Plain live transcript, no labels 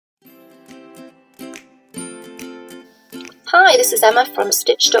Hi, this is Emma from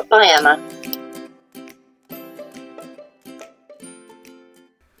Stitched Up by Emma.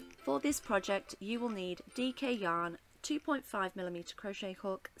 For this project you will need DK yarn, 2.5mm crochet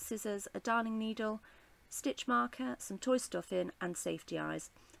hook, scissors, a darning needle, stitch marker, some toy stuffing and safety eyes,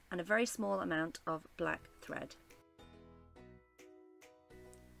 and a very small amount of black thread.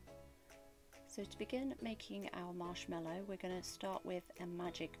 So to begin making our marshmallow, we're going to start with a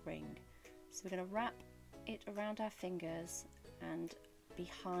magic ring. So we're going to wrap it around our fingers and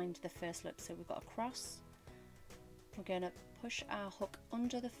behind the first loop. So we've got a cross. We're going to push our hook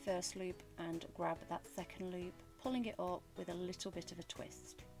under the first loop and grab that second loop, pulling it up with a little bit of a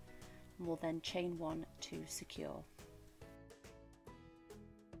twist. And we'll then chain one to secure.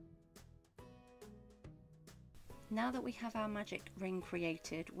 Now that we have our magic ring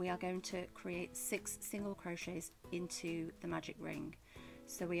created, we are going to create 6 single crochets into the magic ring.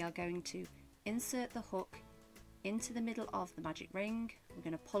 So we are going to insert the hook into the middle of the magic ring. We're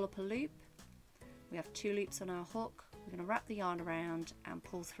going to pull up a loop. We have 2 loops on our hook. We're going to wrap the yarn around and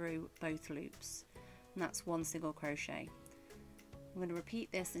pull through both loops, and that's 1 single crochet. We're going to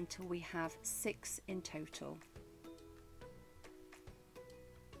repeat this until we have 6 in total.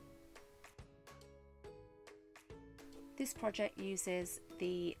 This project uses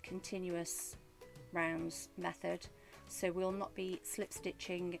the continuous rounds method, so we'll not be slip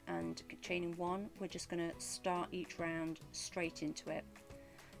stitching and chaining one. We're just going to start each round straight into it.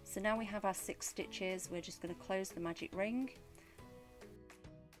 So now we have our 6 stitches, we're just going to close the magic ring.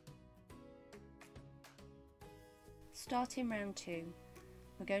 Starting round 2,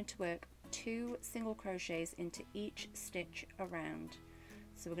 we're going to work 2 single crochets into each stitch around.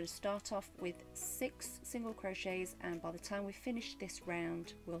 So we're going to start off with 6 single crochets, and by the time we finish this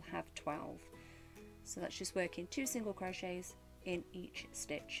round we'll have 12. So that's just working 2 single crochets in each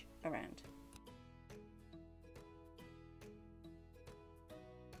stitch around.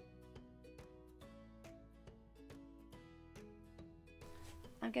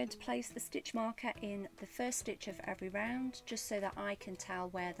 I'm going to place the stitch marker in the first stitch of every round, just so that I can tell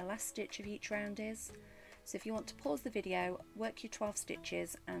where the last stitch of each round is. So if you want to pause the video, work your 12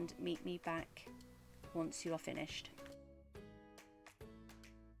 stitches and meet me back once you are finished.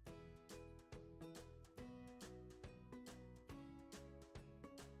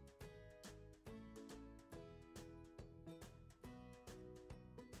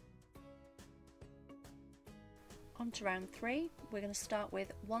 On to round 3, we're going to start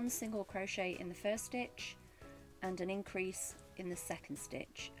with 1 single crochet in the first stitch and an increase in the second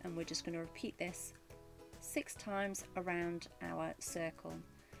stitch, and we're just going to repeat this 6 times around our circle.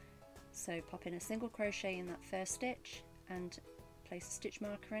 So pop in a single crochet in that first stitch and place a stitch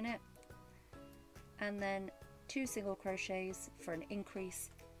marker in it, and then 2 single crochets for an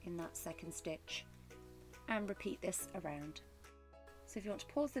increase in that second stitch, and repeat this around. So if you want to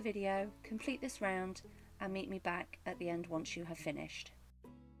pause the video, complete this round and meet me back at the end once you have finished.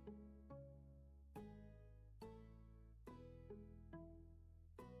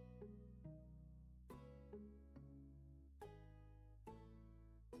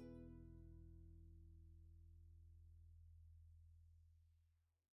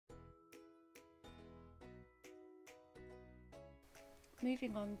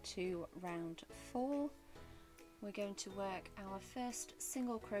 Moving on to round 4, we're going to work our first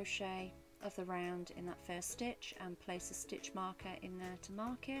single crochet of the round in that first stitch and place a stitch marker in there to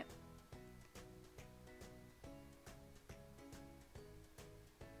mark it.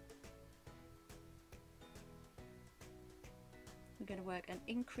 We're going to work an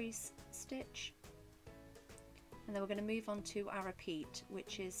increase stitch, and then we're going to move on to our repeat,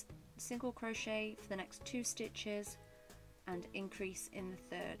 which is single crochet for the next 2 stitches and increase in the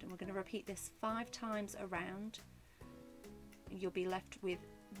third, and we're going to repeat this 5 times around. You'll be left with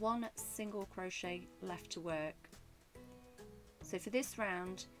 1 single crochet left to work. So for this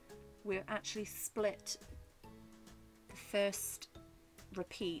round we'll actually split the first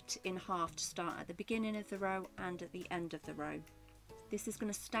repeat in half to start at the beginning of the row and at the end of the row. This is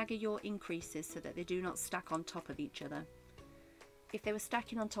going to stagger your increases so that they do not stack on top of each other. If they were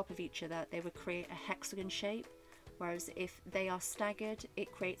stacking on top of each other, they would create a hexagon shape, whereas if they are staggered,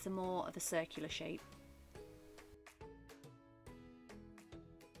 it creates a more of a circular shape.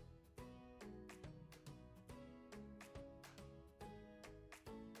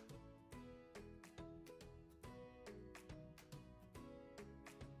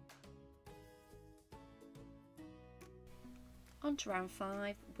 On to round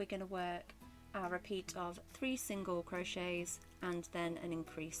 5, we're going to work our repeat of 3 single crochets and then an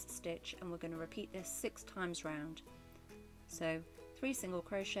increased stitch, and we're going to repeat this 6 times round. So 3 single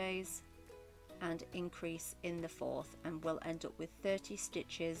crochets, and increase in the 4th, and we'll end up with 30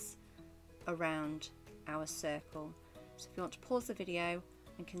 stitches around our circle. So if you want to pause the video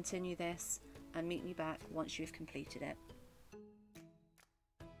and continue this and meet me back once you've completed it.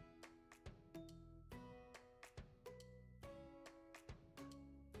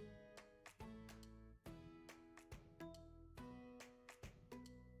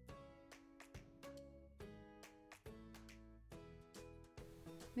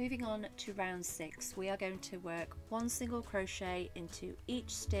 Moving on to round 6, we are going to work 1 single crochet into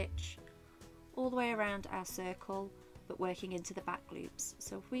each stitch all the way around our circle, but working into the back loops.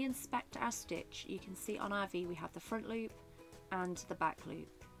 So if we inspect our stitch, you can see on our V we have the front loop and the back loop.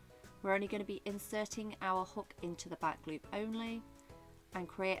 We're only going to be inserting our hook into the back loop only and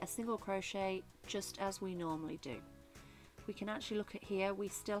create a single crochet just as we normally do. We can actually look at here, we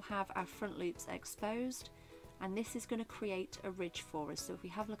still have our front loops exposed, and this is going to create a ridge for us. So if we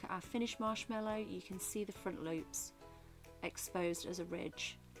have a look at our finished marshmallow, you can see the front loops exposed as a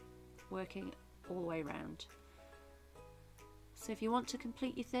ridge, working all the way around. So if you want to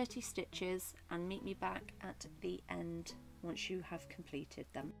complete your 30 stitches, and meet me back at the end once you have completed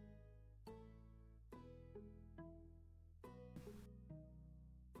them.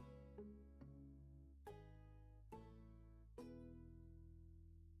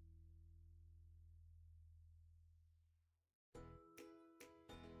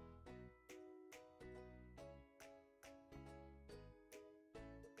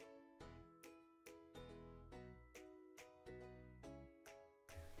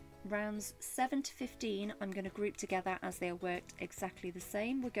 Rounds 7 to 15 I'm going to group together as they are worked exactly the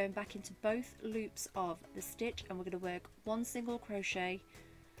same. We're going back into both loops of the stitch, and we're going to work 1 single crochet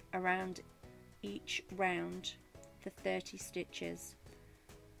around each round for 30 stitches.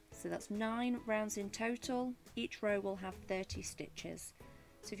 So that's 9 rounds in total. Each row will have 30 stitches.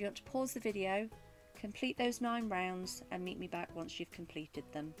 So if you want to pause the video, complete those 9 rounds and meet me back once you've completed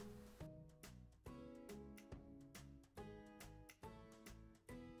them.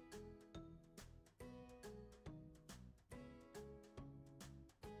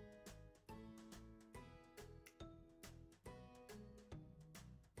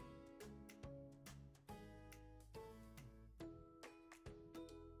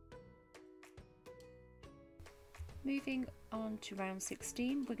 Moving on to round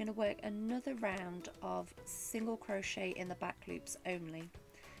 16, we're going to work another round of single crochet in the back loops only,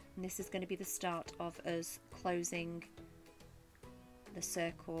 and this is going to be the start of us closing the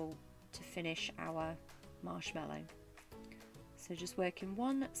circle to finish our marshmallow. So just working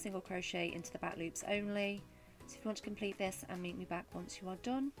 1 single crochet into the back loops only. So if you want to complete this and meet me back once you are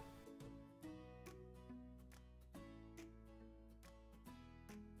done.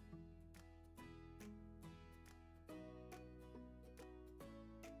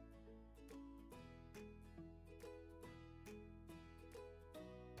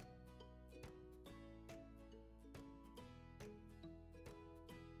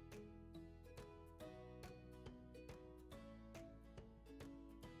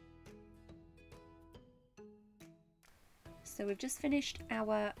 So we've just finished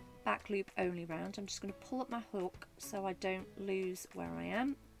our back loop only round. I'm just going to pull up my hook so I don't lose where I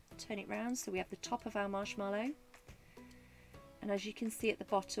am. Turn it round so we have the top of our marshmallow, and as you can see at the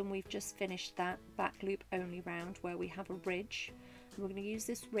bottom, we've just finished that back loop only round where we have a ridge, and we're going to use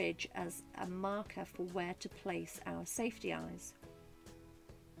this ridge as a marker for where to place our safety eyes.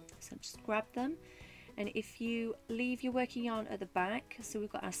 So just grab them, and if you leave your working yarn at the back, so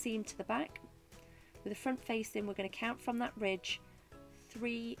we've got our seam to the back, with the front facing, we're going to count from that ridge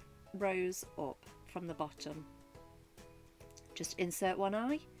 3 rows up from the bottom. Just insert 1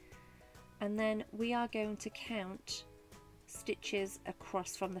 eye, and then we are going to count stitches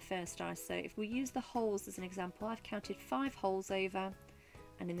across from the first eye. So if we use the holes as an example, I've counted 5 holes over,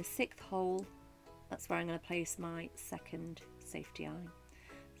 and in the 6th hole, that's where I'm going to place my second safety eye.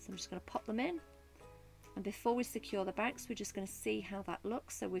 So I'm just going to pop them in. And before we secure the backs, we're just going to see how that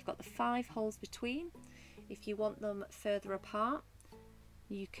looks. So we've got the 5 holes between. If you want them further apart,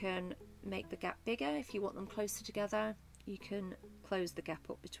 you can make the gap bigger. If you want them closer together, you can close the gap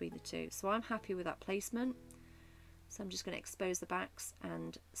up between the two. So I'm happy with that placement. So I'm just going to expose the backs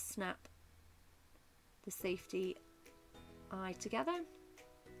and snap the safety eye together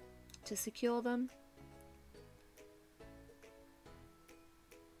to secure them.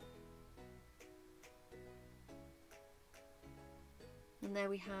 And there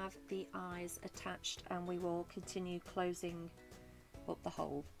we have the eyes attached, and we will continue closing up the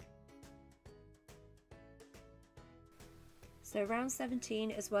hole. So round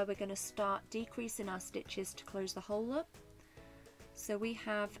 17 is where we're going to start decreasing our stitches to close the hole up. So we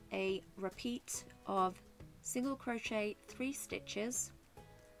have a repeat of single crochet 3 stitches.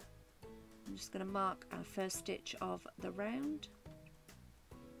 I'm just going to mark our first stitch of the round.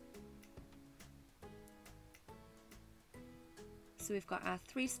 So we've got our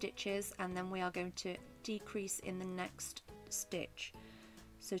 3 stitches, and then we are going to decrease in the next stitch.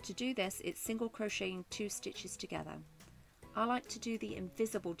 So to do this, it's single crocheting 2 stitches together. I like to do the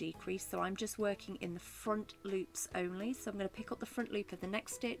invisible decrease, so I'm just working in the front loops only. So I'm going to pick up the front loop of the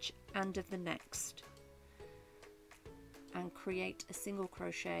next stitch and of the next, and create a single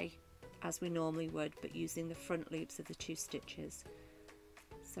crochet as we normally would, but using the front loops of the 2 stitches.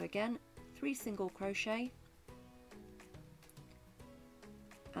 So again, 3 single crochet,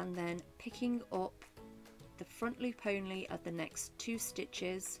 and then picking up the front loop only of the next 2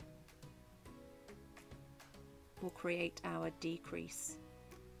 stitches will create our decrease.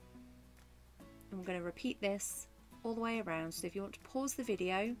 And we're going to repeat this all the way around. So if you want to pause the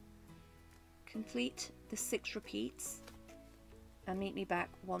video, complete the 6 repeats, and meet me back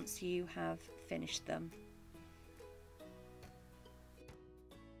once you have finished them.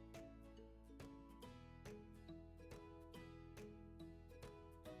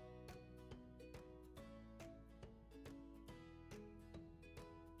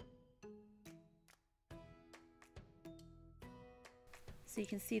 So you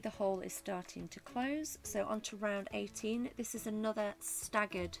can see the hole is starting to close. So on to round 18. This is another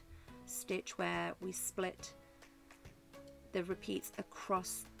staggered stitch where we split the repeats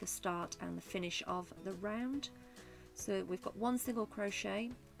across the start and the finish of the round. So we've got 1 single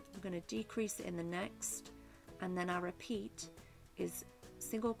crochet, we're going to decrease it in the next, and then our repeat is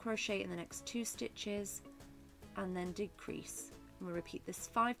single crochet in the next 2 stitches and then decrease. And we'll repeat this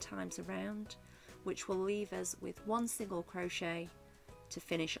 5 times around, which will leave us with 1 single crochet to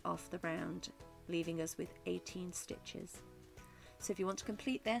finish off the round, leaving us with 18 stitches. So if you want to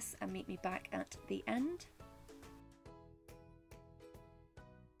complete this and meet me back at the end.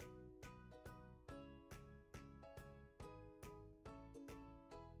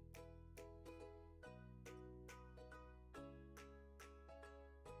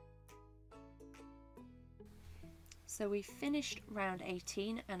 So we finished round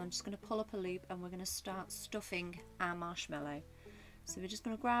 18, and I'm just going to pull up a loop and we're going to start stuffing our marshmallow. So we're just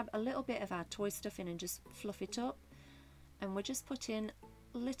going to grab a little bit of our toy stuffing and just fluff it up, and we're just putting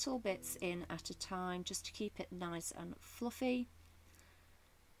little bits in at a time just to keep it nice and fluffy.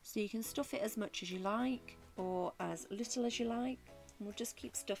 So you can stuff it as much as you like or as little as you like, and we'll just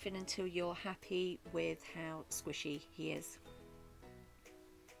keep stuffing until you're happy with how squishy he is.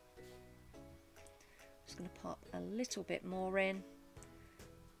 Just going to pop a little bit more in.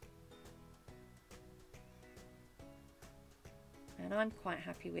 And I'm quite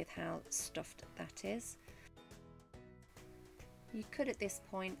happy with how stuffed that is. You could at this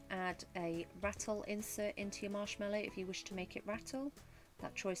point add a rattle insert into your marshmallow if you wish to make it rattle.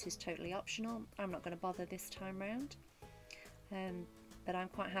 That choice is totally optional. I'm not going to bother this time round. But I'm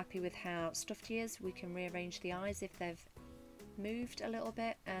quite happy with how stuffed he is. We can rearrange the eyes if they've moved a little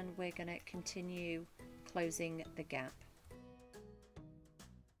bit, and we're going to continue closing the gap.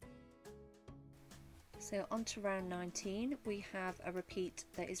 So on to round 19, we have a repeat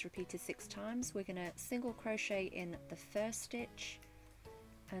that is repeated 6 times. We're going to single crochet in the first stitch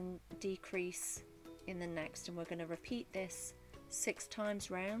and decrease in the next, and we're going to repeat this 6 times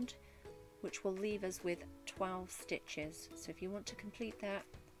round, which will leave us with 12 stitches. So if you want to complete that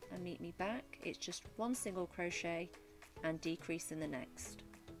and meet me back, it's just 1 single crochet and decrease in the next.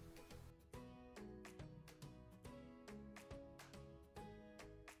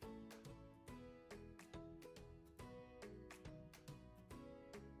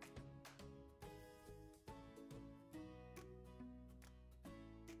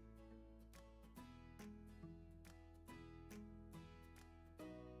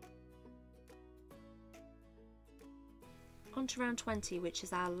 On to round 20, which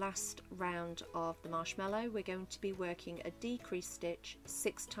is our last round of the marshmallow. We're going to be working a decrease stitch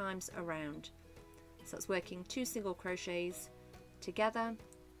 6 times around. So that's working 2 single crochets together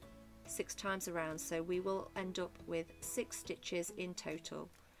 6 times around. So we will end up with 6 stitches in total.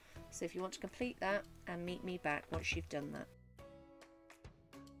 So if you want to complete that and meet me back once you've done that.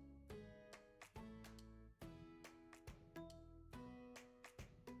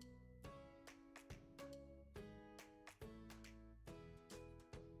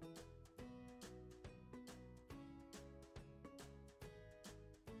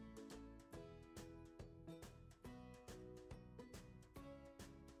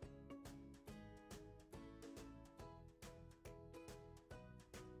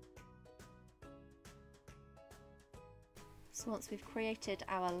 So once we've created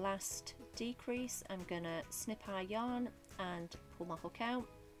our last decrease, I'm going to snip our yarn and pull my hook out.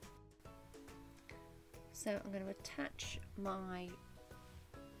 So I'm going to attach my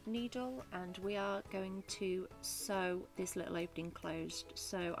needle and we are going to sew this little opening closed.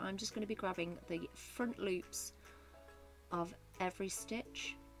 So I'm just going to be grabbing the front loops of every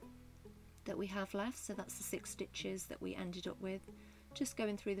stitch that we have left, so that's the 6 stitches that we ended up with, just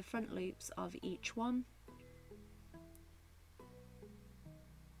going through the front loops of each one.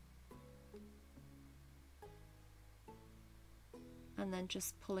 And then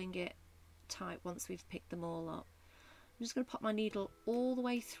just pulling it tight once we've picked them all up. I'm just going to pop my needle all the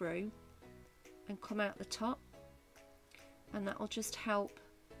way through and come out the top, and that will just help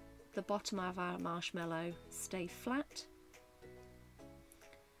the bottom of our marshmallow stay flat.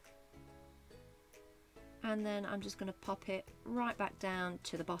 And then I'm just going to pop it right back down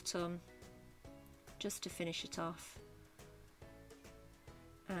to the bottom just to finish it off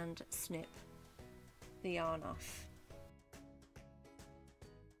and snip the yarn off.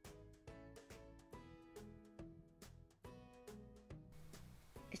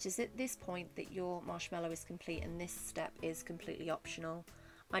 It is at this point that your marshmallow is complete, and this step is completely optional.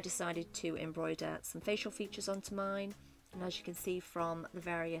 I decided to embroider some facial features onto mine, and as you can see from the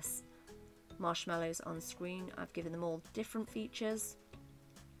various marshmallows on screen, I've given them all different features.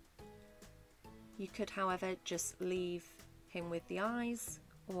 You could, however, just leave him with the eyes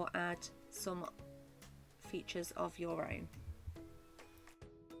or add some features of your own.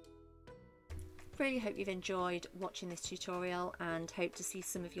 Really hope you've enjoyed watching this tutorial and hope to see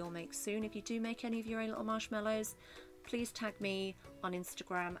some of your makes soon. If you do make any of your own little marshmallows, please tag me on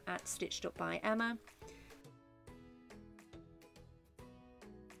Instagram at Stitched Up by Emma.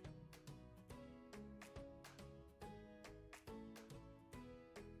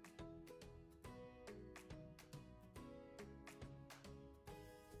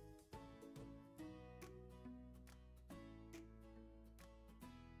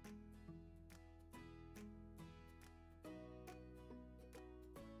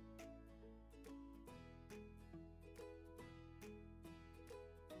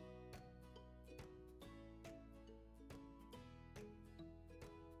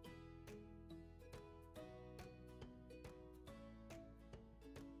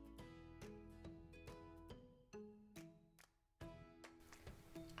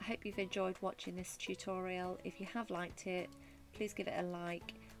 I hope you've enjoyed watching this tutorial. If you have liked it, please give it a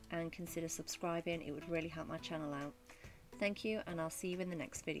like and consider subscribing. It would really help my channel out. Thank you, and I'll see you in the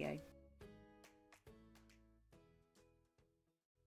next video.